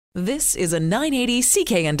This is a 980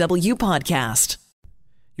 CKNW podcast.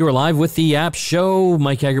 You're live with the App Show.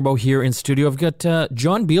 Mike Agerbo here in studio. I've got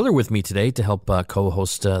John Beeler with me today to help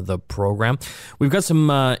co-host the program. We've got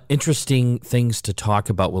some interesting things to talk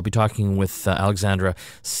about. We'll be talking with Alexandra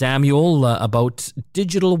Samuel about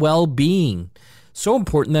digital well-being. So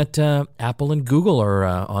important that Apple and Google are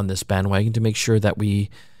on this bandwagon to make sure that we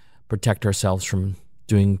protect ourselves from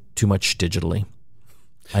doing too much digitally.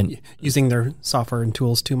 Using their software and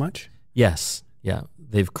tools too much? Yes. Yeah.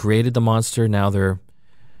 They've created the monster. Now they're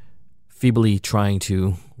feebly trying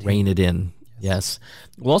to rein it in. Yes.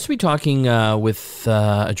 We'll also be talking with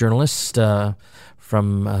a journalist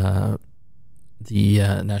from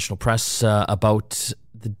the National Press about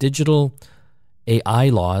the digital AI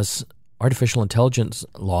laws, artificial intelligence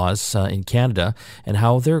laws in Canada, and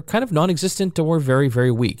how they're kind of non-existent or very,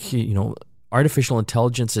 very weak. You know, artificial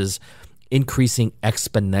intelligence is increasing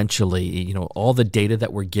exponentially. You know, all the data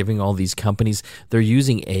that we're giving all these companies, they're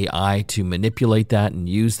using AI to manipulate that and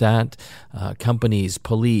use that. Companies,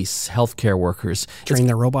 police, healthcare workers. Train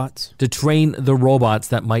their robots. To train the robots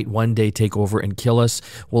that might one day take over and kill us.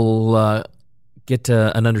 We'll get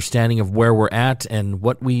an understanding of where we're at and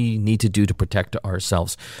what we need to do to protect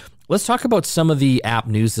ourselves. Let's talk about some of the app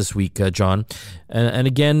news this week, John. And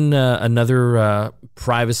again, another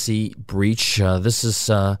privacy breach. This is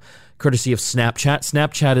courtesy of Snapchat.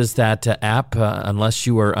 Snapchat is that app, unless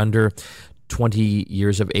you are under 20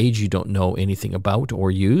 years of age, you don't know anything about or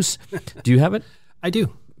use. Do you have it? I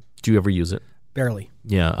do. Do you ever use it? Barely.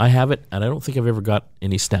 Yeah, I have it, and I don't think I've ever got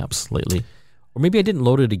any snaps lately. Or maybe I didn't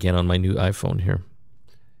load it again on my new iPhone here.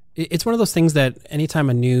 It's one of those things that anytime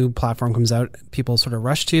a new platform comes out, people sort of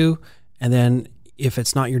rush to, and then if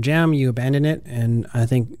it's not your jam, you abandon it. And I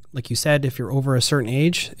think, like you said, if you're over a certain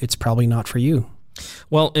age, it's probably not for you.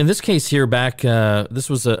 Well, in this case here back, this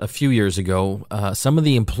was a few years ago, some of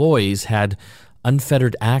the employees had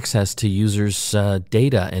unfettered access to users'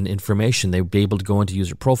 data and information. They would be able to go into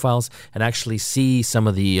user profiles and actually see some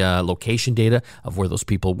of the location data of where those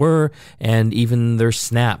people were, and even their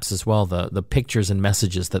snaps as well, the pictures and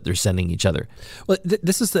messages that they're sending each other. Well,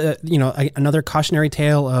 this is another cautionary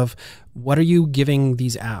tale of what are you giving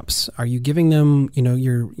these apps? Are you giving them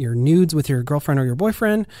your nudes with your girlfriend or your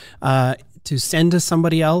boyfriend to send to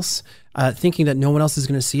somebody else, thinking that no one else is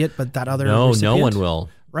going to see it, but that other recipient? No one will.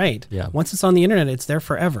 Right. Yeah. Once it's on the internet, it's there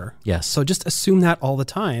forever. Yes. So just assume that all the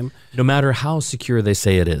time. No matter how secure they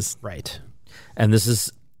say it is. Right. And this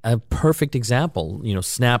is a perfect example. You know,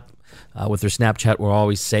 Snap, with their Snapchat, will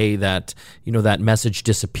always say that, that message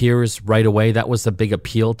disappears right away. That was the big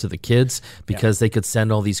appeal to the kids because they could send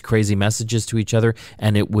all these crazy messages to each other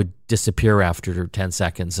and it would disappear after 10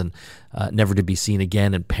 seconds and never to be seen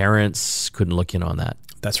again. And parents couldn't look in on that.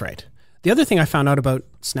 That's right. The other thing I found out about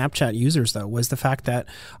Snapchat users, though, was the fact that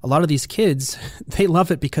a lot of these kids, they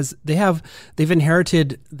love it because they've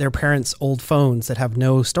inherited their parents' old phones that have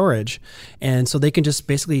no storage. And so they can just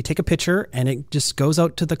basically take a picture and it just goes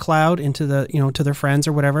out to the cloud into the, to their friends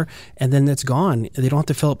or whatever. And then it's gone. They don't have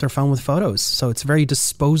to fill up their phone with photos. So it's a very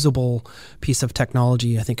disposable piece of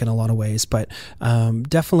technology, I think, in a lot of ways. But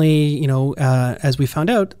definitely, as we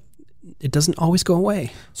found out, it doesn't always go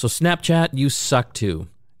away. So Snapchat, you suck too.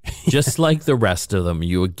 Just like the rest of them.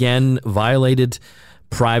 You again violated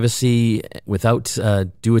privacy without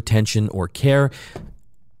due attention or care.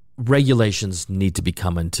 Regulations need to be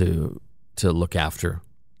coming to look after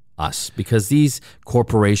us because these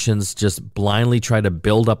corporations just blindly try to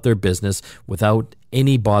build up their business without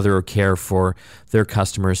any bother or care for their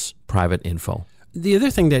customers' private info. The other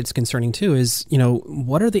thing that's concerning too is,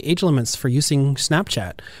 what are the age limits for using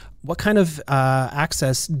Snapchat? What kind of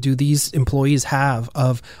access do these employees have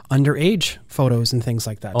of underage photos and things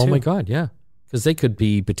like that? Oh my God, yeah. Because they could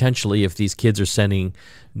be potentially, if these kids are sending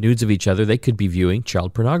nudes of each other, they could be viewing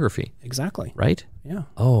child pornography. Exactly. Right? Yeah.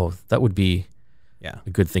 Oh, that would be a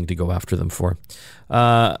good thing to go after them for.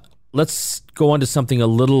 Let's go on to something a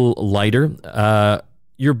little lighter.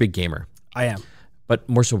 You're a big gamer. I am. But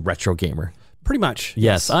more so retro gamer. Pretty much.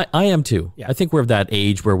 Yes, I am too. Yeah. I think we're of that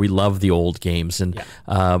age where we love the old games. And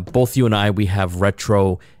both you and I, we have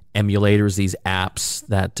retro emulators, these apps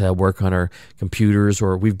that work on our computers,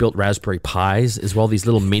 or we've built Raspberry Pis as well, these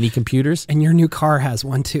little mini computers. And your new car has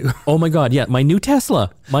one too. Oh my God, yeah. My new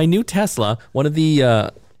Tesla, one of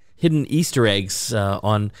the hidden Easter eggs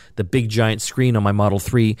on the big giant screen on my Model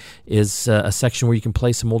 3 is a section where you can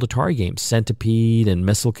play some old Atari games, Centipede and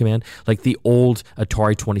Missile Command, like the old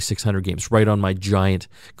Atari 2600 games right on my giant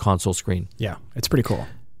console screen. Yeah, it's pretty cool.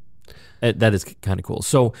 That is kind of cool.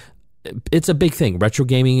 So it's a big thing. Retro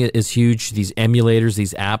gaming is huge. These emulators,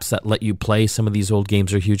 these apps that let you play some of these old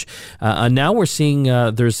games are huge. Now we're seeing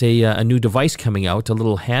there's a new device coming out, a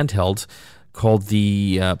little handheld called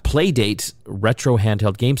the Playdate Retro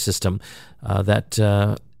Handheld Game System that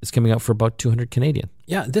is coming out for about 200 Canadian.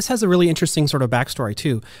 Yeah, this has a really interesting sort of backstory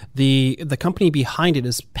too. The company behind it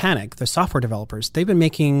is Panic, the software developers. They've been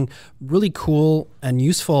making really cool and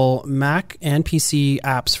useful Mac and PC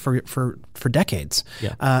apps for decades.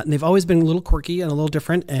 Yeah. And they've always been a little quirky and a little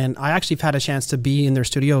different. And I actually have had a chance to be in their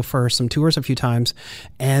studio for some tours a few times,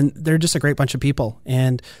 and they're just a great bunch of people.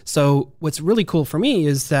 And so what's really cool for me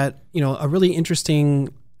is that, a really interesting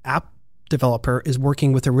app developer is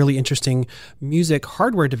working with a really interesting music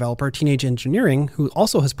hardware developer, Teenage Engineering, who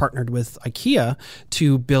also has partnered with IKEA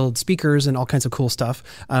to build speakers and all kinds of cool stuff.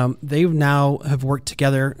 They now have worked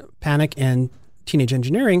together, Panic and Teenage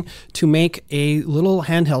Engineering, to make a little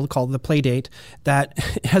handheld called the Playdate that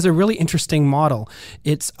has a really interesting model.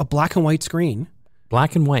 It's a black and white screen.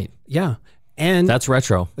 Black and white. Yeah. And that's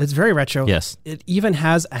retro. It's very retro. Yes. It even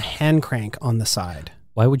has a hand crank on the side.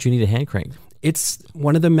 Why would you need a hand crank? It's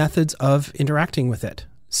one of the methods of interacting with it.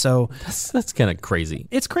 So that's kind of crazy.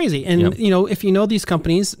 It's crazy. And, if you know these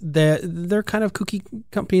companies, they're kind of kooky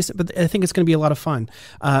companies, but I think it's going to be a lot of fun.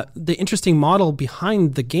 The interesting model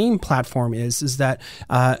behind the game platform is that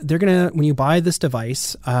they're going to, when you buy this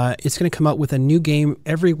device, it's going to come out with a new game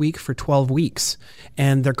every week for 12 weeks.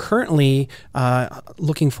 And they're currently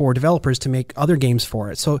looking for developers to make other games for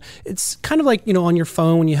it. So it's kind of like, on your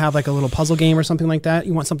phone when you have like a little puzzle game or something like that.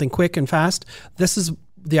 You want something quick and fast. This is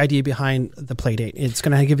the idea behind the Playdate. It's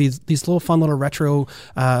going to give you these little fun little retro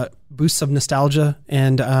boosts of nostalgia,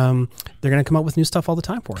 and they're going to come up with new stuff all the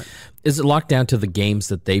time for it. Is it locked down to the games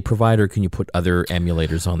that they provide, or can you put other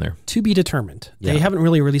emulators on there? To be determined. Yeah. They haven't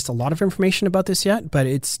really released a lot of information about this yet, but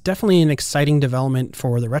it's definitely an exciting development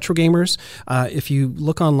for the retro gamers. If you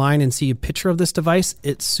look online and see a picture of this device,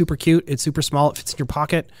 it's super cute. It's super small. It fits in your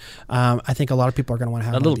pocket. I think a lot of people are going to want to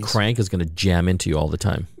have that little crank is going to jam into you all the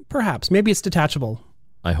time. Perhaps. Maybe it's detachable.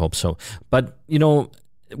 I hope so. But,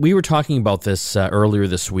 we were talking about this earlier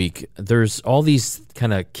this week. There's all these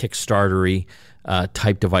kind of Kickstarter-y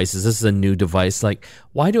type devices. This is a new device. Like,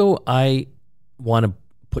 why do I want to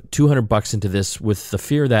put $200 into this with the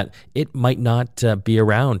fear that it might not be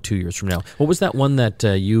around 2 years from now? What was that one that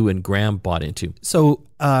you and Graham bought into? So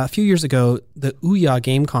a few years ago, the Ouya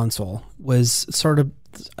game console was sort of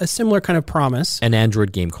a similar kind of promise. An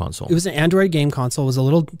Android game console. It was an Android game console. It was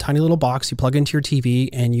a tiny little box. You plug into your TV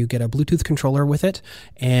and you get a Bluetooth controller with it.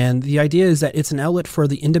 And the idea is that it's an outlet for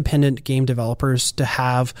the independent game developers to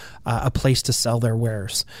have a place to sell their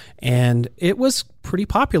wares. And it was pretty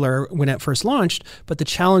popular when it first launched, but the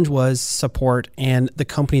challenge was support, and the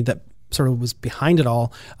company that sort of was behind it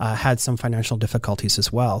all had some financial difficulties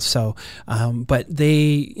as well. So, but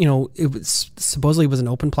they, it was supposedly was an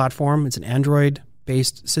open platform. It's an Android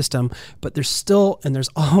based system, but there's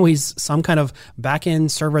always some kind of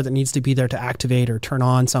back-end server that needs to be there to activate or turn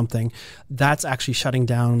on something. That's actually shutting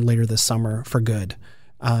down later this summer for good.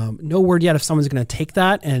 No word yet if someone's going to take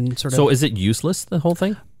that and sort of... So is it useless, the whole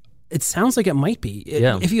thing? It sounds like it might be.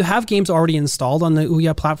 Yeah. If you have games already installed on the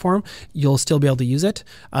Ouya platform, you'll still be able to use it.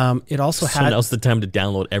 It also so now's the time to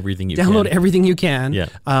download everything you can. Download everything you can. Yeah.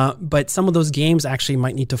 But some of those games actually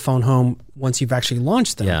might need to phone home once you've actually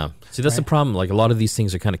launched them. Yeah. See, that's the problem. Like, a lot of these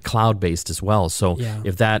things are kind of cloud-based as well. So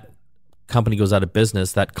if that company goes out of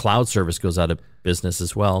business, that cloud service goes out of business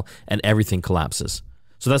as well, and everything collapses.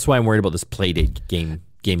 So that's why I'm worried about this Playdate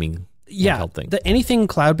gaming thing. Anything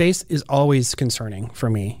cloud-based is always concerning for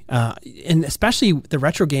me. And especially the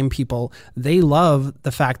retro game people, they love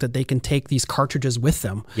the fact that they can take these cartridges with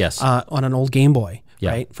them on an old Game Boy,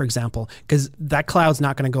 right? For example, because that cloud's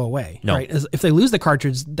not going to go away, right? If they lose the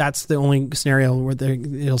cartridge, that's the only scenario where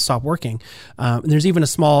it'll stop working. And there's even a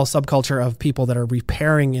small subculture of people that are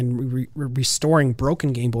repairing and restoring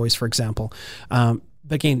broken Game Boys, for example. But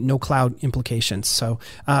again, no cloud implications. So,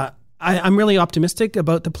 I'm really optimistic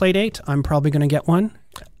about the Playdate. I'm probably going to get one.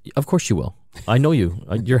 Of course you will. I know you.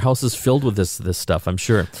 Your house is filled with this stuff, I'm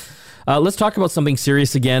sure. Let's talk about something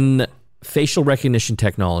serious again. Facial recognition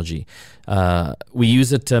technology. We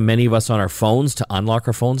use it, many of us, on our phones to unlock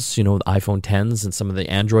our phones, the iPhone 10s and some of the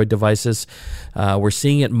Android devices. We're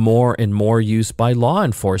seeing it more and more used by law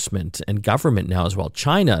enforcement and government now as well.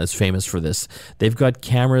 China is famous for this. They've got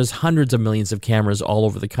cameras, hundreds of millions of cameras all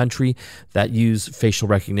over the country that use facial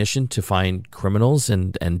recognition to find criminals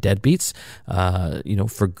and deadbeats,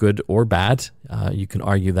 for good or bad. You can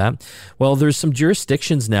argue that. Well, there's some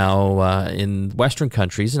jurisdictions now in Western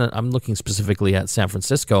countries, and I'm looking specifically at San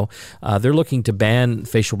Francisco. They're looking to ban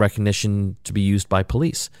facial recognition to be used by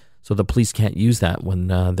police. So the police can't use that when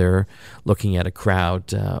they're looking at a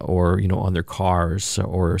crowd or on their cars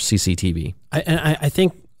or CCTV. I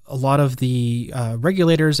think a lot of the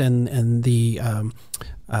regulators and the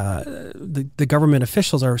government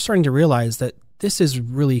officials are starting to realize that this is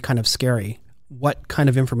really kind of scary, what kind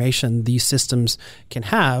of information these systems can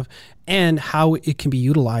have and how it can be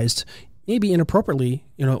utilized maybe inappropriately,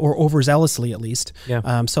 or overzealously at least.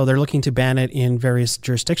 Yeah. So they're looking to ban it in various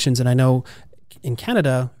jurisdictions. And I know in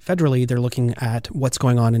Canada, federally, they're looking at what's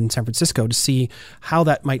going on in San Francisco to see how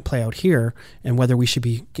that might play out here and whether we should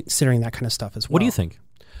be considering that kind of stuff as well. What do you think?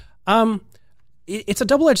 It's a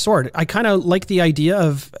double-edged sword. I kind of like the idea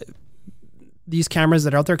of these cameras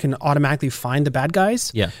that are out there can automatically find the bad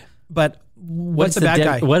guys. Yeah. But what's a bad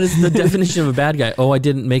guy? What is the definition of a bad guy? Oh, I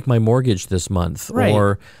didn't make my mortgage this month, right.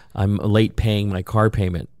 Or I'm late paying my car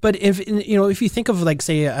payment. But if you think of like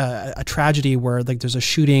say a tragedy where like there's a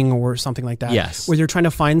shooting or something like that, yes, where they're trying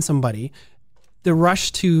to find somebody, the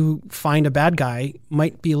rush to find a bad guy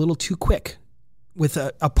might be a little too quick with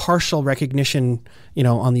a partial recognition,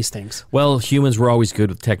 on these things. Well, humans were always good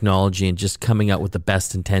with technology and just coming out with the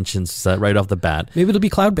best intentions right off the bat. Maybe it'll be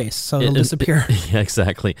cloud-based, so it'll disappear. Yeah,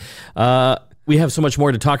 exactly. We have so much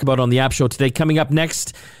more to talk about on the App Show today. Coming up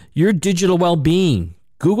next, your digital well-being.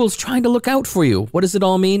 Google's trying to look out for you. What does it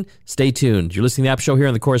all mean? Stay tuned. You're listening to the App Show here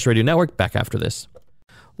on the Corus Radio Network. Back after this.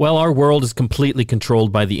 Well, our world is completely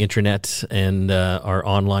controlled by the internet and our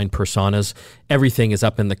online personas. Everything is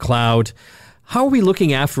up in the cloud. How are we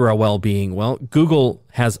looking after our well-being? Well, Google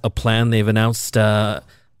has a plan. They've announced the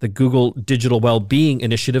Google Digital Wellbeing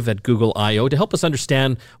Initiative at Google I/O to help us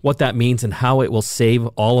understand what that means and how it will save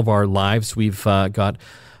all of our lives. We've got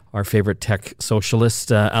our favorite tech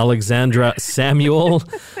socialist, Alexandra Samuel.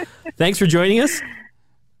 Thanks for joining us.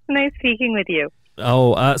 Nice speaking with you.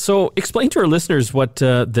 So explain to our listeners what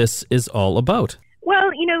this is all about.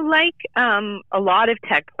 Well, like a lot of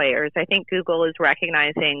tech players, I think Google is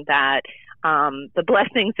recognizing that the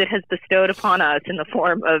blessings it has bestowed upon us in the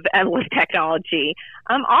form of endless technology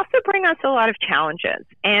also bring us a lot of challenges.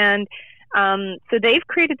 And so they've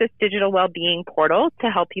created this digital well-being portal to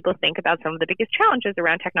help people think about some of the biggest challenges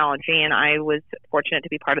around technology. And I was fortunate to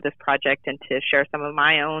be part of this project and to share some of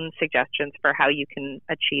my own suggestions for how you can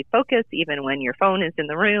achieve focus even when your phone is in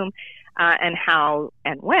the room, and how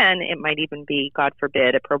and when it might even be, God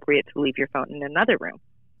forbid, appropriate to leave your phone in another room.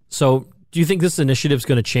 So do you think this initiative is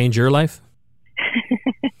going to change your life?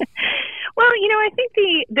 Well, I think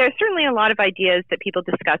there's certainly a lot of ideas that people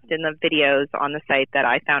discussed in the videos on the site that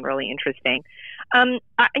I found really interesting.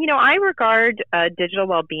 I regard digital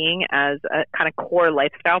well-being as a kind of core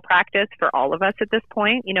lifestyle practice for all of us at this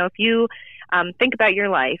point. If you think about your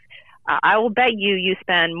life, I will bet you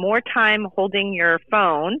spend more time holding your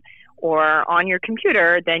phone or on your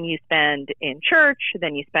computer than you spend in church,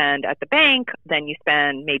 than you spend at the bank, than you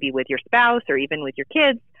spend maybe with your spouse or even with your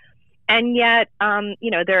kids. And yet,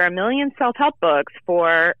 there are a million self-help books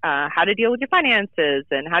for how to deal with your finances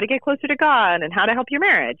and how to get closer to God and how to help your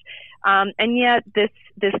marriage. And yet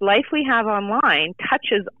this life we have online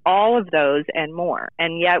touches all of those and more.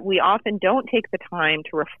 And yet we often don't take the time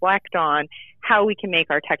to reflect on how we can make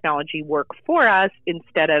our technology work for us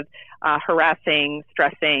instead of harassing,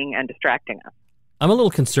 stressing, and distracting us. I'm a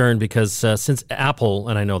little concerned because since Apple,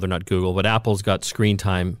 and I know they're not Google, but Apple's got screen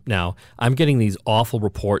time now, I'm getting these awful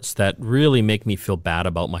reports that really make me feel bad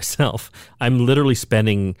about myself. I'm literally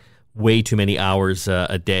spending way too many hours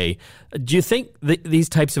a day. Do you think these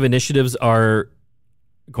types of initiatives are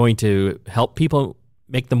going to help people,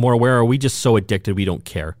 make them more aware, or are we just so addicted we don't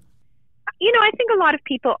care? I think a lot of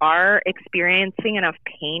people are experiencing enough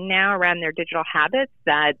pain now around their digital habits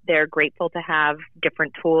that they're grateful to have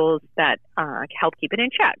different tools that help keep it in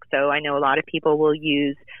check. So I know a lot of people will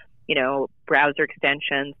use, browser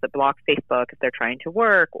extensions that block Facebook if they're trying to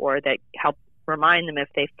work, or that help remind them if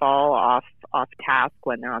they fall off task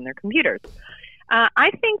when they're on their computers.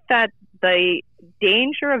 I think that the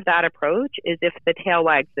danger of that approach is if the tail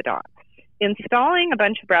wags the dog. Installing a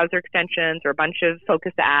bunch of browser extensions or a bunch of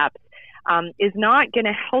focus apps is not going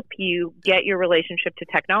to help you get your relationship to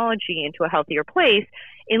technology into a healthier place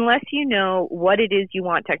unless you know what it is you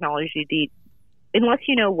want technology to do, unless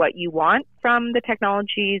you know what you want from the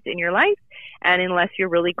technologies in your life, and unless you're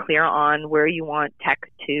really clear on where you want tech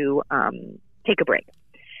to take a break.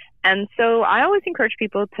 And so I always encourage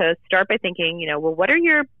people to start by thinking, what are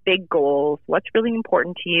your big goals? What's really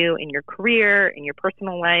important to you in your career, in your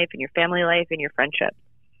personal life, in your family life, in your friendships?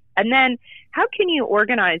 And then how can you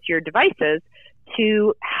organize your devices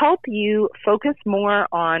to help you focus more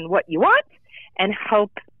on what you want and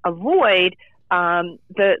help avoid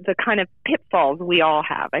the kind of pitfalls we all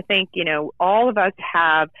have? I think, all of us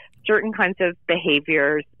have certain kinds of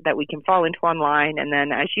behaviors that we can fall into online. And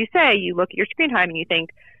then, as you say, you look at your screen time and you think,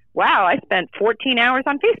 wow, I spent 14 hours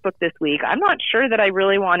on Facebook this week. I'm not sure that I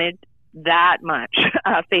really wanted that much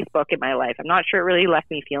Facebook in my life. I'm not sure it really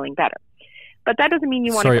left me feeling better. But that doesn't mean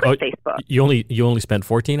you want to quit Facebook. You only spent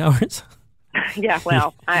 14 hours? Yeah,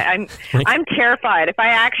 well, I'm terrified. If I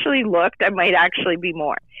actually looked, I might actually be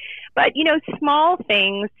more. But, small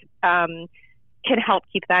things can help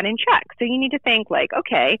keep that in check. So you need to think like,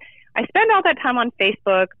 okay, I spend all that time on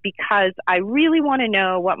Facebook because I really want to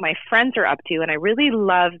know what my friends are up to, and I really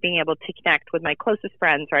love being able to connect with my closest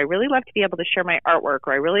friends, or I really love to be able to share my artwork,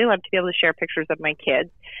 or I really love to be able to share pictures of my kids.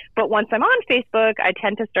 But once I'm on Facebook, I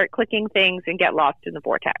tend to start clicking things and get lost in the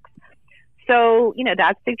vortex. So,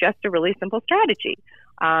 that suggests a really simple strategy.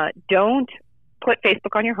 Don't put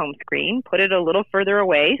Facebook on your home screen. Put it a little further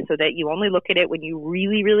away so that you only look at it when you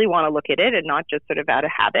really, really want to look at it and not just sort of out of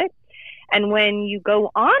habit. And when you go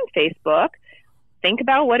on Facebook, think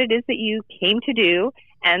about what it is that you came to do,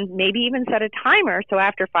 and maybe even set a timer. So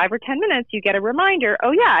after 5 or 10 minutes, you get a reminder,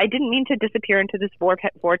 oh yeah, I didn't mean to disappear into this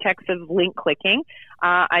vortex of link clicking.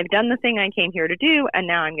 I've done the thing I came here to do, and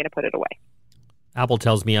now I'm going to put it away. Apple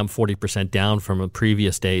tells me I'm 40% down from a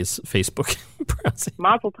previous day's Facebook browsing.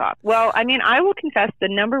 Mazel tov. Well, I will confess the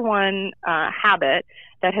number one habit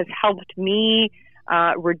that has helped me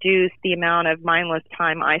reduce the amount of mindless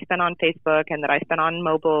time I spend on Facebook and that I spend on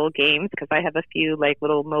mobile games, because I have a few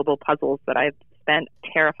little mobile puzzles that I've spent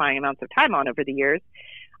terrifying amounts of time on over the years.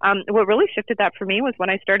 What really shifted that for me was when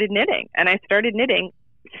I started knitting. And I started knitting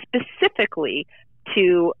specifically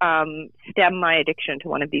to stem my addiction to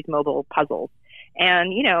one of these mobile puzzles.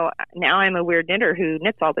 And, now I'm a weird knitter who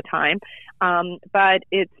knits all the time. But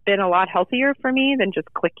it's been a lot healthier for me than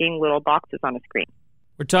just clicking little boxes on a screen.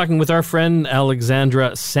 We're talking with our friend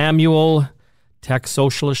Alexandra Samuel, tech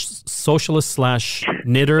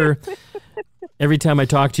socialist/knitter. Every time I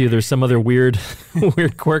talk to you, there's some other weird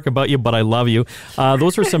quirk about you, but I love you.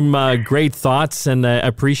 Those are some great thoughts, and I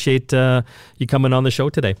appreciate you coming on the show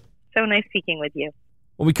today. So nice speaking with you.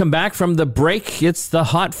 When we come back from the break, it's the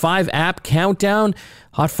Hot 5 app countdown.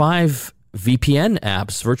 Hot 5 VPN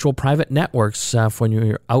apps, virtual private networks for when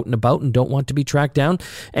you're out and about and don't want to be tracked down.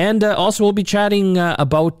 And also we'll be chatting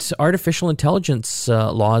about artificial intelligence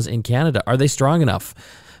laws in Canada. Are they strong enough?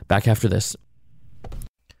 Back after this.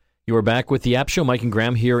 You are back with the App Show. Mike and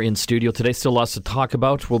Graham here in studio today. Still lots to talk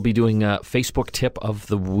about. We'll be doing a Facebook tip of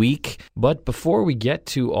the week. But before we get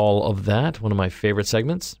to all of that, one of my favorite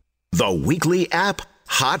segments, the weekly app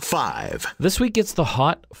Hot 5. This week it's the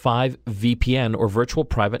Hot 5 VPN or virtual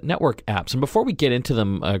private network apps. And before we get into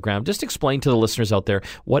them, Graham, just explain to the listeners out there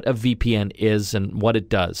what a VPN is and what it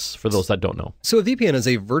does for those that don't know. So a VPN is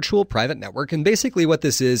a virtual private network. And basically what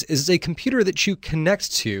this is a computer that you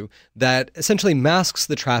connect to that essentially masks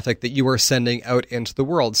the traffic that you are sending out into the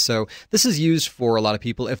world. So this is used for a lot of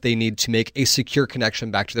people if they need to make a secure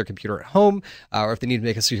connection back to their computer at home, or if they need to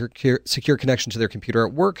make a secure connection to their computer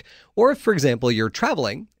at work, or if, for example, you're traveling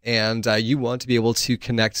and you want to be able to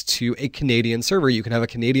connect to a Canadian server. You can have a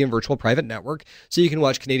Canadian virtual private network so you can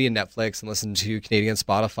watch Canadian Netflix and listen to Canadian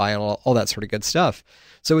Spotify and all that sort of good stuff.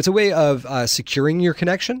 So it's a way of securing your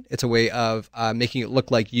connection. It's a way of making it look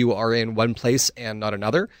like you are in one place and not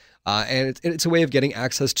another. And it's a way of getting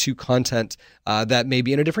access to content that may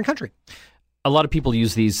be in a different country. A lot of people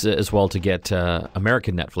use these as well to get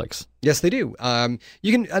American Netflix. Yes, they do.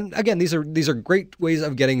 You can, and again, these are great ways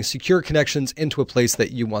of getting secure connections into a place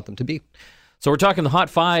that you want them to be. So we're talking the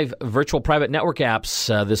Hot 5 virtual private network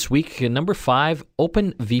apps this week. Number 5,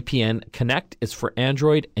 OpenVPN Connect. It's for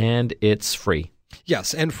Android and it's free.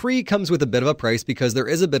 Yes, and free comes with a bit of a price because there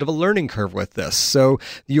is a bit of a learning curve with this. So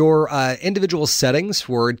your individual settings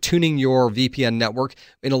for tuning your VPN network,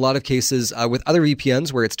 in a lot of cases with other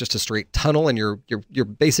VPNs where it's just a straight tunnel and you're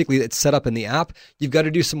basically it's set up in the app, you've got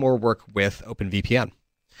to do some more work with OpenVPN.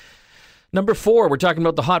 Number 4, we're talking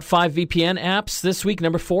about the Hot 5 VPN apps this week.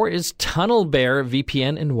 Number 4 is TunnelBear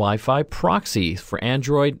VPN and Wi-Fi Proxy for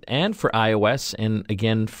Android and for iOS, and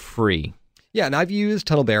again, free. Yeah, and I've used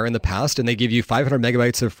TunnelBear in the past, and they give you 500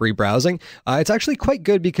 megabytes of free browsing. It's actually quite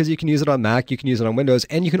good because you can use it on Mac, you can use it on Windows,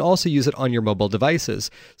 and you can also use it on your mobile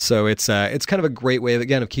devices. So it's kind of a great way,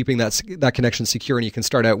 of keeping that connection secure, and you can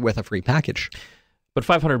start out with a free package. But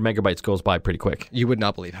 500 megabytes goes by pretty quick. You would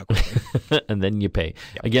not believe how quickly. And then you pay.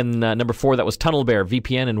 Yep. Again, number 4, that was TunnelBear,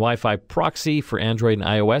 VPN and Wi-Fi Proxy for Android and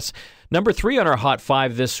iOS. Number 3 on our Hot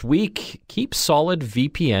 5 this week, Keep Solid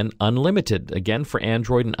VPN Unlimited, again for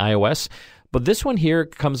Android and iOS. But this one here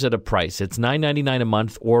comes at a price. It's $9.99 a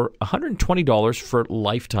month or $120 for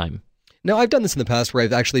lifetime. Now, I've done this in the past where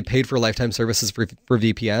I've actually paid for lifetime services for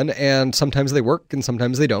VPN, and sometimes they work and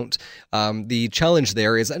sometimes they don't. The challenge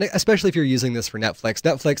there is, and especially if you're using this for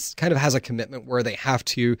Netflix kind of has a commitment where they have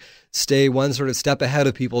to stay one sort of step ahead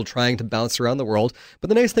of people trying to bounce around the world. But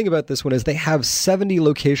the nice thing about this one is they have 70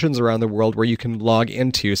 locations around the world where you can log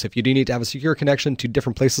into. So if you do need to have a secure connection to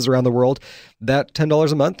different places around the world, that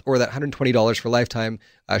 $10 a month or that $120 for lifetime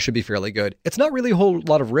should be fairly good. It's not really a whole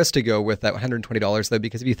lot of risk to go with that $120 though,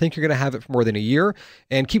 because if you think you're going to have it for more than a year,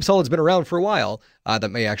 and Keep Solid's been around for a while,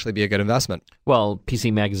 that may actually be a good investment. Well,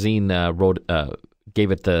 PC Magazine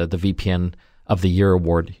gave it the VPN of the Year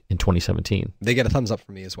award in 2017. They get a thumbs up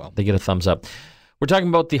from me as well. They get a thumbs up. We're talking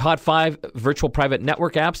about the Hot 5 virtual private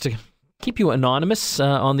network apps to keep you anonymous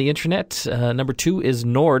on the internet. Number 2 is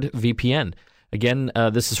NordVPN. Again,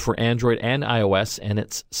 this is for Android and iOS, and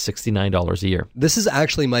it's $69 a year. This is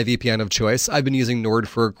actually my VPN of choice. I've been using Nord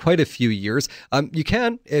for quite a few years. You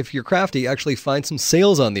can, if you're crafty, actually find some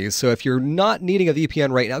sales on these. So if you're not needing a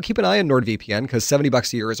VPN right now, keep an eye on NordVPN, because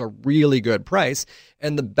 $70 a year is a really good price.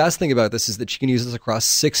 And the best thing about this is that you can use this across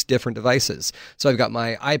 6 different devices. So I've got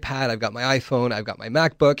my iPad, I've got my iPhone, I've got my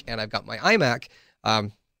MacBook, and I've got my iMac.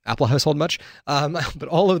 Apple household much, but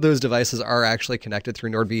all of those devices are actually connected through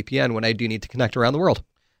NordVPN when I do need to connect around the world.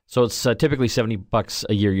 So it's typically $70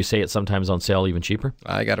 a year. You say it's sometimes on sale, even cheaper?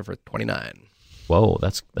 I got it for $29. Whoa,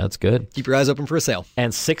 that's good. Keep your eyes open for a sale.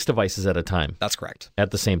 And 6 devices at a time. That's correct. At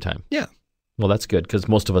the same time. Yeah. Well, that's good, because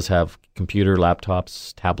most of us have computer,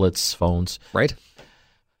 laptops, tablets, phones. Right.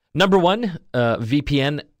 Number 1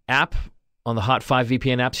 VPN app on the Hot 5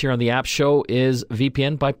 VPN apps here on the App Show is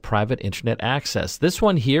VPN by Private Internet Access. This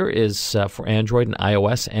one here is for Android and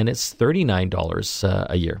iOS, and it's $39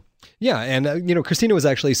 a year. Yeah, and Christina was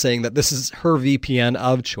actually saying that this is her VPN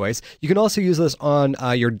of choice. You can also use this on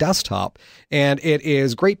your desktop, and it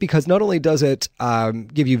is great because not only does it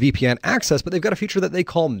give you VPN access, but they've got a feature that they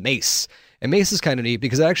call Mace. And Mace is kind of neat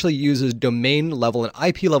because it actually uses domain level and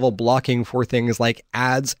IP level blocking for things like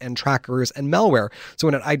ads and trackers and malware. So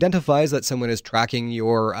when it identifies that someone is tracking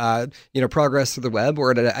your progress through the web, or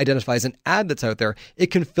it identifies an ad that's out there, it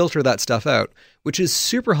can filter that stuff out, which is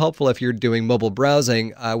super helpful if you're doing mobile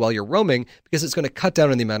browsing while you're roaming, because it's going to cut down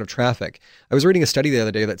on the amount of traffic. I was reading a study the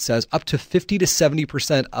other day that says up to 50 to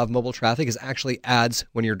 70% of mobile traffic is actually ads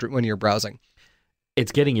when you're browsing.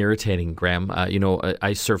 It's getting irritating, Graham.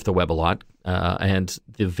 I surf the web a lot, and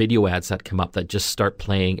the video ads that come up that just start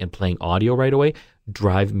playing audio right away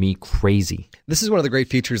drive me crazy. This is one of the great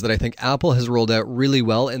features that I think Apple has rolled out really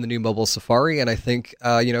well in the new mobile Safari, and I think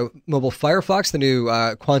mobile Firefox, the new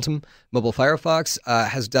Quantum mobile Firefox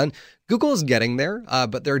has done. Google is getting there,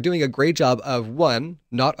 but they're doing a great job of 1,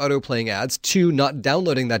 not auto-playing ads, 2, not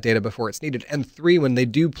downloading that data before it's needed, and 3, when they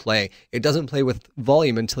do play, it doesn't play with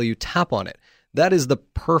volume until you tap on it. That is the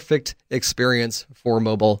perfect experience for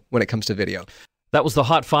mobile when it comes to video. That was the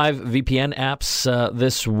Hot 5 VPN apps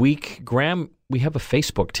this week. Graham, we have a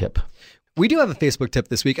Facebook tip. We do have a Facebook tip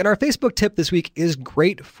this week, and our Facebook tip this week is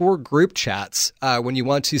great for group chats when you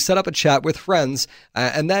want to set up a chat with friends,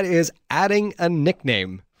 and that is adding a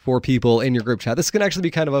nickname for people in your group chat. This can actually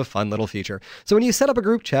be kind of a fun little feature. So when you set up a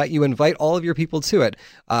group chat, you invite all of your people to it.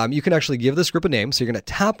 You can actually give this group a name. So you're going to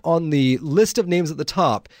tap on the list of names at the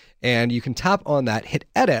top, and you can tap on that, hit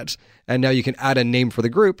edit, and now you can add a name for the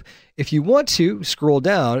group. If you want to, scroll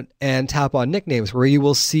down and tap on nicknames, where you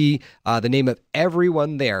will see the name of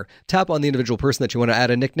everyone there. Tap on the individual person that you want to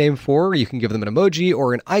add a nickname for. You can give them an emoji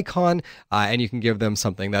or an icon, and you can give them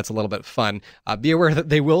something that's a little bit fun. Be aware that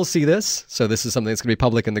they will see this, so this is something that's going to be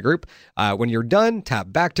public in the group. When you're done,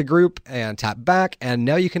 tap back to group and tap back, and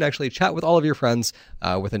now you can actually chat with all of your friends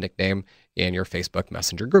with a nickname in your Facebook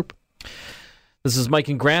Messenger group. This is Mike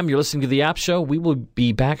and Graham. You're listening to The App Show. We will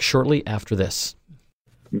be back shortly after this.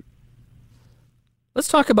 Let's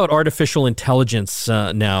talk about artificial intelligence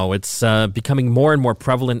now. It's becoming more and more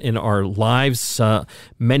prevalent in our lives.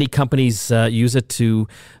 Many companies use it to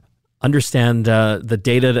understand the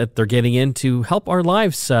data that they're getting in to help our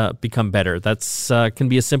lives become better. That's can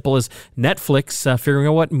be as simple as Netflix figuring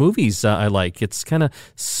out what movies I like. It's kind of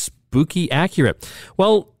spooky accurate.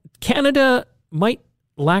 Well, Canada might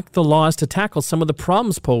lack the laws to tackle some of the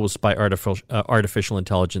problems posed by artificial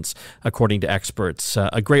intelligence, according to experts.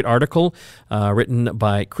 A great article written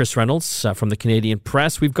by Chris Reynolds from the Canadian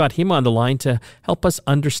Press. We've got him on the line to help us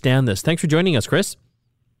understand this. Thanks for joining us, Chris.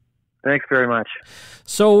 Thanks very much.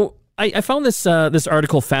 So I found this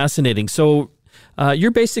article fascinating. So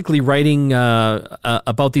you're basically writing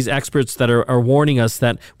about these experts that are warning us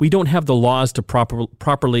that we don't have the laws to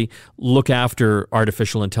properly look after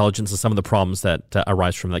artificial intelligence and some of the problems that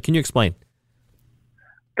arise from that. Can you explain?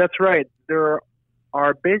 That's right. There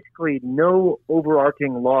are basically no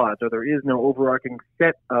overarching laws, or there is no overarching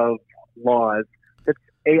set of laws that's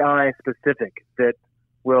AI specific that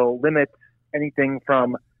will limit anything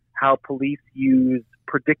from how police use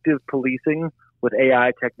predictive policing with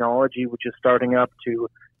AI technology, which is starting up, to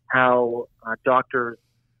how doctors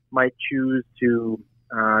might choose to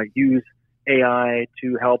use AI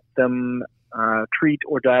to help them treat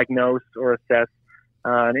or diagnose or assess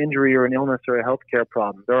an injury or an illness or a healthcare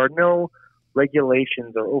problem. There are no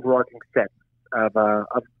regulations or overarching sets of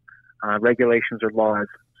regulations or laws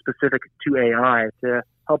specific to AI to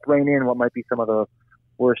help rein in what might be some of the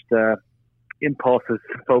worst impulses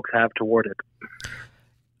folks have toward it.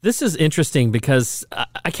 This is interesting because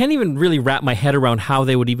I can't even really wrap my head around how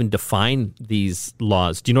they would even define these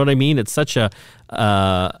laws. Do you know what I mean? It's such a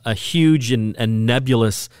huge and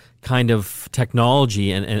nebulous kind of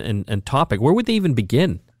technology and topic. Where would they even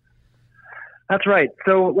begin? That's right.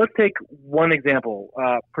 So let's take one example,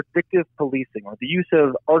 predictive policing, or the use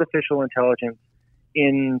of artificial intelligence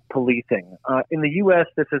in policing. In the U.S.,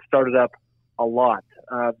 this has started up a lot.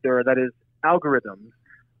 That is, algorithms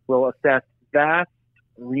will assess vast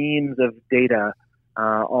reams of data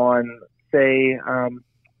on, say,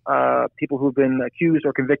 people who've been accused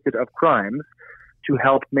or convicted of crimes to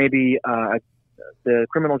help maybe the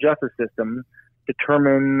criminal justice system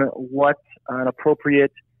determine what an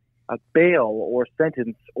appropriate bail or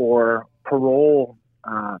sentence or parole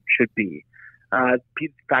should be.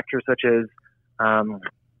 Factors such as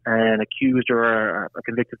an accused or a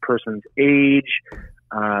convicted person's age,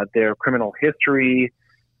 their criminal history,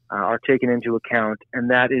 are taken into account, and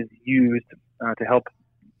that is used to help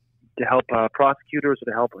prosecutors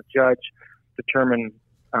or to help a judge determine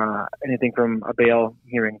anything from a bail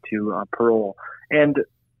hearing to parole. And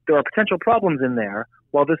there are potential problems in there.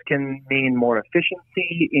 While this can mean more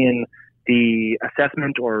efficiency in the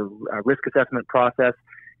assessment or risk assessment process,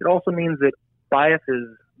 it also means that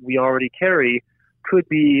biases we already carry could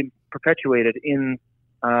be perpetuated in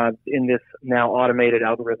this now automated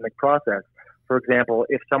algorithmic process. For example,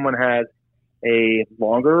 if someone has a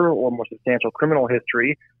longer or more substantial criminal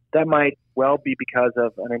history, that might well be because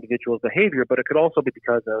of an individual's behavior, but it could also be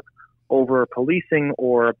because of over-policing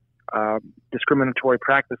or discriminatory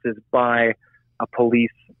practices by a police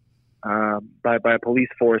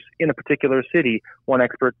force in a particular city. One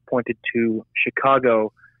expert pointed to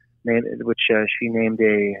Chicago, which she named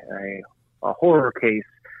a horror case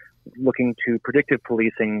looking to predictive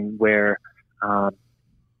policing, where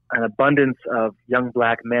an abundance of young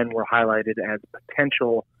black men were highlighted as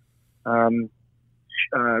potential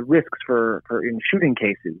risks for in shooting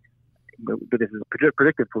cases. But this is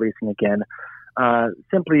predictive policing again,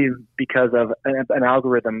 simply because of an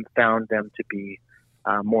algorithm found them to be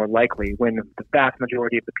more likely, when the vast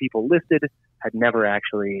majority of the people listed had never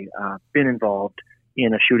actually been involved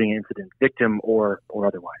in a shooting incident, victim or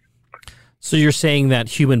otherwise. So you're saying that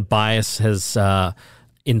human bias has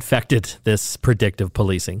infected this predictive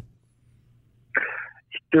policing?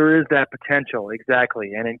 There is that potential,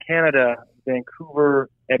 exactly. And in Canada, Vancouver,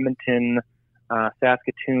 Edmonton,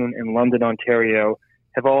 Saskatoon, and London, Ontario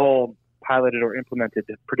have all piloted or implemented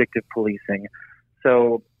predictive policing.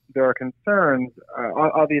 So there are concerns.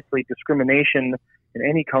 Obviously, discrimination in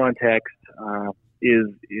any context is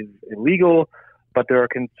illegal, but there are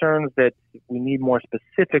concerns that we need more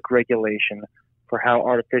specific regulation for how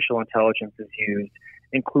artificial intelligence is used,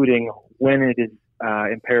 including when it is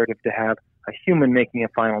imperative to have a human making a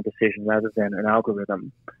final decision rather than an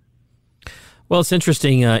algorithm. Well, it's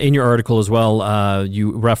interesting. In your article as well,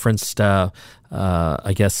 you referenced, weapons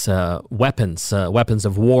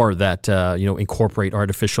of war that incorporate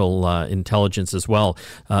artificial intelligence as well.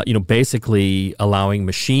 Basically allowing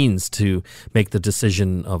machines to make the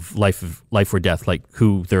decision of life or death, like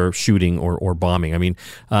who they're shooting or bombing. I mean,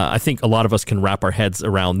 I think a lot of us can wrap our heads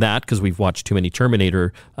around that because we've watched too many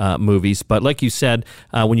Terminator movies. But like you said,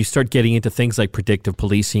 when you start getting into things like predictive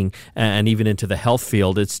policing and even into the health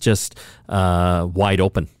field, it's just wide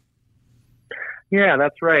open. Yeah,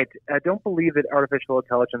 that's right. I don't believe that artificial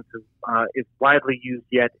intelligence is widely used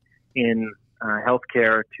yet in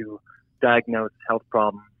healthcare to diagnose health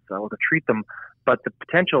problems or to treat them, but the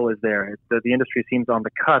potential is there. The industry seems on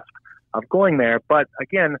the cusp of going there. But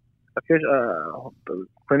again,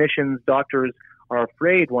 clinicians, doctors are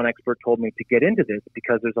afraid, one expert told me, to get into this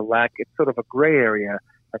because there's a lack, it's sort of a gray area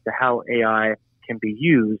as to how AI can be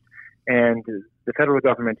used. And the federal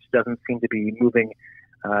government doesn't seem to be moving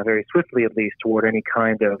very swiftly, at least, toward any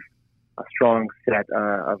kind of a strong set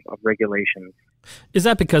of regulations. Is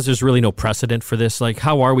that because there's really no precedent for this? Like,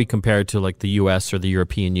 how are we compared to like the U.S. or the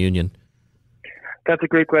European Union? That's a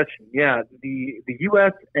great question. Yeah, the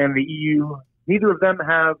U.S. and the EU Neither of them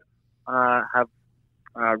have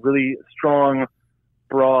really strong,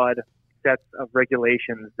 broad sets of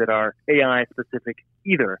regulations that are AI specific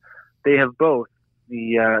either. They have both.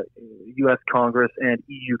 The U.S. Congress and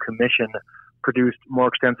EU Commission produced more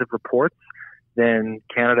extensive reports than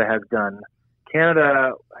Canada has done.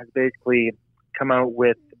 Canada has basically come out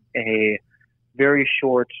with a very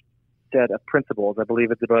short set of principles. I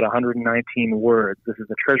believe it's about 119 words. This is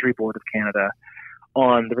the Treasury Board of Canada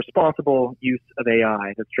on the responsible use of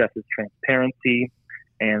AI that stresses transparency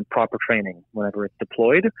and proper training whenever it's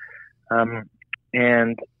deployed.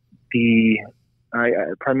 And the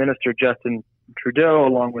Prime Minister Justin Trudeau,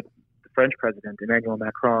 along with the French President Emmanuel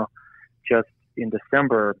Macron, just in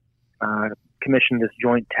December, commissioned this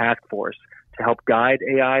joint task force to help guide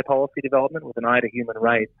AI policy development with an eye to human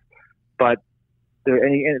rights. But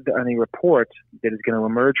any report that is going to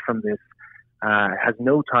emerge from this has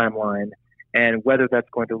no timeline, and whether that's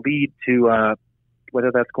going to lead to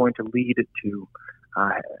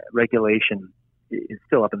regulation is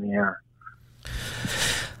still up in the air.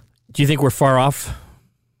 Do you think we're far off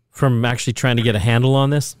from actually trying to get a handle on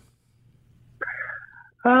this?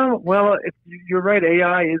 Well, you're right.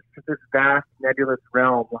 AI is this vast, nebulous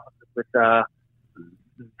realm with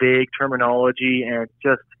vague terminology and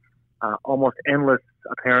just almost endless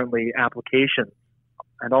apparent applications.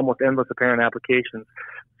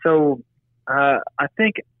 So I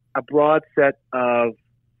think a broad set of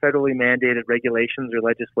federally mandated regulations or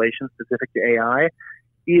legislation specific to AI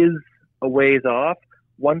is a ways off.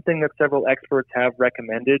 One thing that several experts have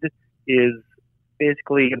recommended is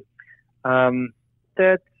basically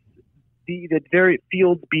that various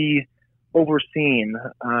fields be overseen,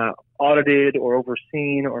 audited or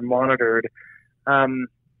overseen or monitored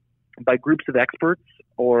by groups of experts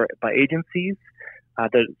or by agencies,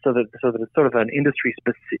 so that it's sort of an industry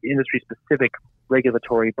specific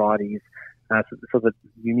regulatory bodies, so that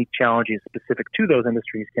unique challenges specific to those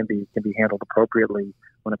industries can be handled appropriately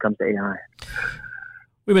when it comes to AI.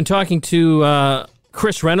 We've been talking to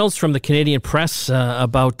Chris Reynolds from the Canadian Press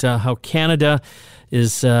about how Canada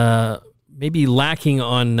is maybe lacking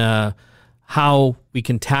on how we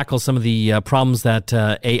can tackle some of the problems that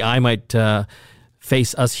AI might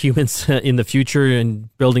face us humans in the future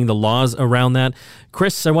and building the laws around that.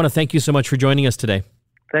 Chris, I want to thank you so much for joining us today.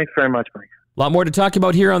 Thanks very much, Mike. A lot more to talk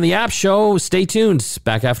about here on the App Show. Stay tuned.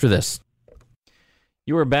 Back after this.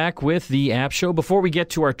 You are back with the App Show. Before we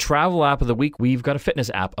get to our travel app of the week, we've got a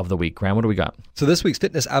fitness app of the week. Graham, what do we got? So this week's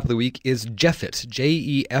fitness app of the week is Jeffit,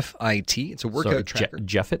 Jefit. It's a workout tracker.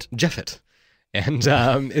 Jeffit? Jeffit. And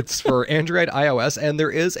it's for Android, iOS, and there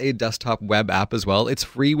is a desktop web app as well. It's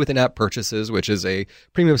free with in-app purchases, which is a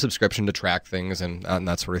premium subscription to track things and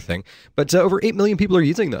that sort of thing. But over 8 million people are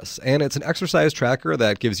using this, and it's an exercise tracker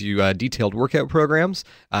that gives you detailed workout programs,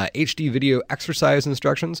 HD video exercise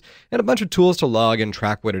instructions, and a bunch of tools to log and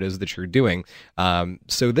track what it is that you're doing.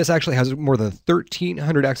 So this actually has more than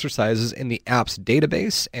 1,300 exercises in the app's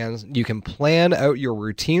database, and you can plan out your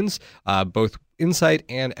routines, both inside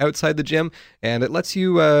and outside the gym, and it lets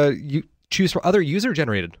you choose from other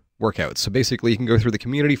user-generated workouts. So basically, you can go through the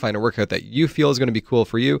community, find a workout that you feel is going to be cool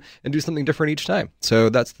for you, and do something different each time. So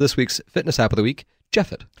that's this week's fitness app of the week,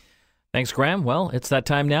 Jeffit. Thanks, Graham. Well, it's that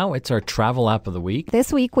time now. It's our travel app of the week.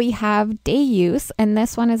 This week we have Day Use, and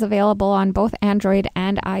this one is available on both Android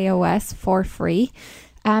and iOS for free.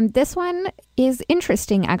 This one is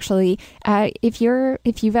interesting, actually. If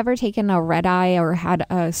you've ever taken a red eye or had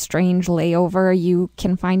a strange layover, you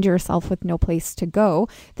can find yourself with no place to go.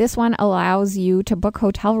 This one allows you to book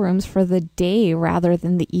hotel rooms for the day rather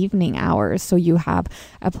than the evening hours. So you have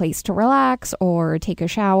a place to relax or take a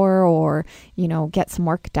shower or, get some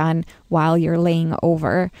work done while you're laying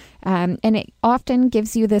over. And it often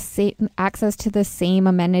gives you the access to the same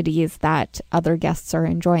amenities that other guests are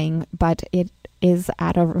enjoying, but it is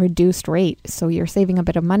at a reduced rate. So you're saving a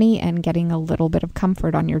bit of money and getting a little bit of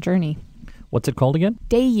comfort on your journey. What's it called again?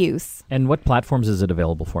 Day Use. And what platforms is it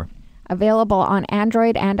available for? Available on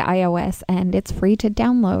Android and iOS, and it's free to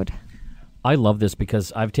download. I love this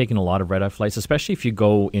because I've taken a lot of red-eye flights, especially if you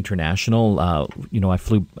go international. I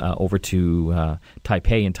flew over to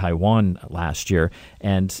Taipei in Taiwan last year,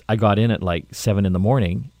 and I got in at like 7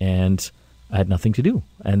 a.m, and I had nothing to do.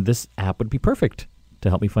 And this app would be perfect to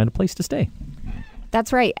help me find a place to stay.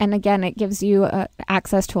 That's right. And again, it gives you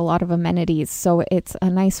access to a lot of amenities. So it's a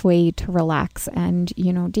nice way to relax and,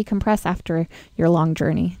 decompress after your long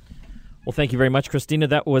journey. Well, thank you very much, Christina.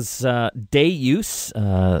 That was Day Use,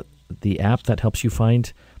 the app that helps you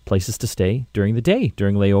find places to stay during the day,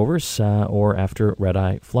 during layovers or after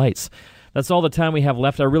red-eye flights. That's all the time we have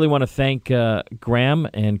left. I really want to thank Graham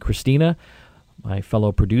and Christina, my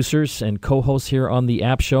fellow producers and co-hosts here on the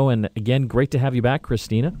App Show. And again, great to have you back,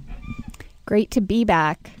 Christina. Great to be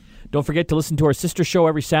back. Don't forget to listen to our sister show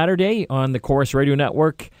every Saturday on the Chorus Radio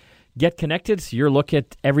Network. Get Connected, your look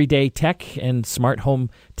at everyday tech and smart home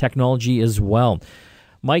technology as well.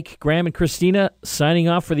 Mike, Graham, and Christina signing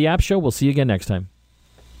off for the App Show. We'll see you again next time.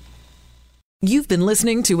 You've been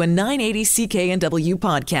listening to a 980 CKNW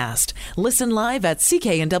podcast. Listen live at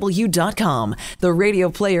cknw.com, the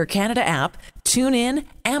Radio Player Canada app, TuneIn,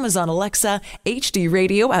 Amazon Alexa, HD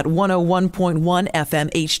Radio at 101.1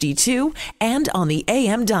 FM HD2, and on the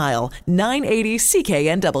AM dial, 980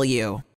 CKNW.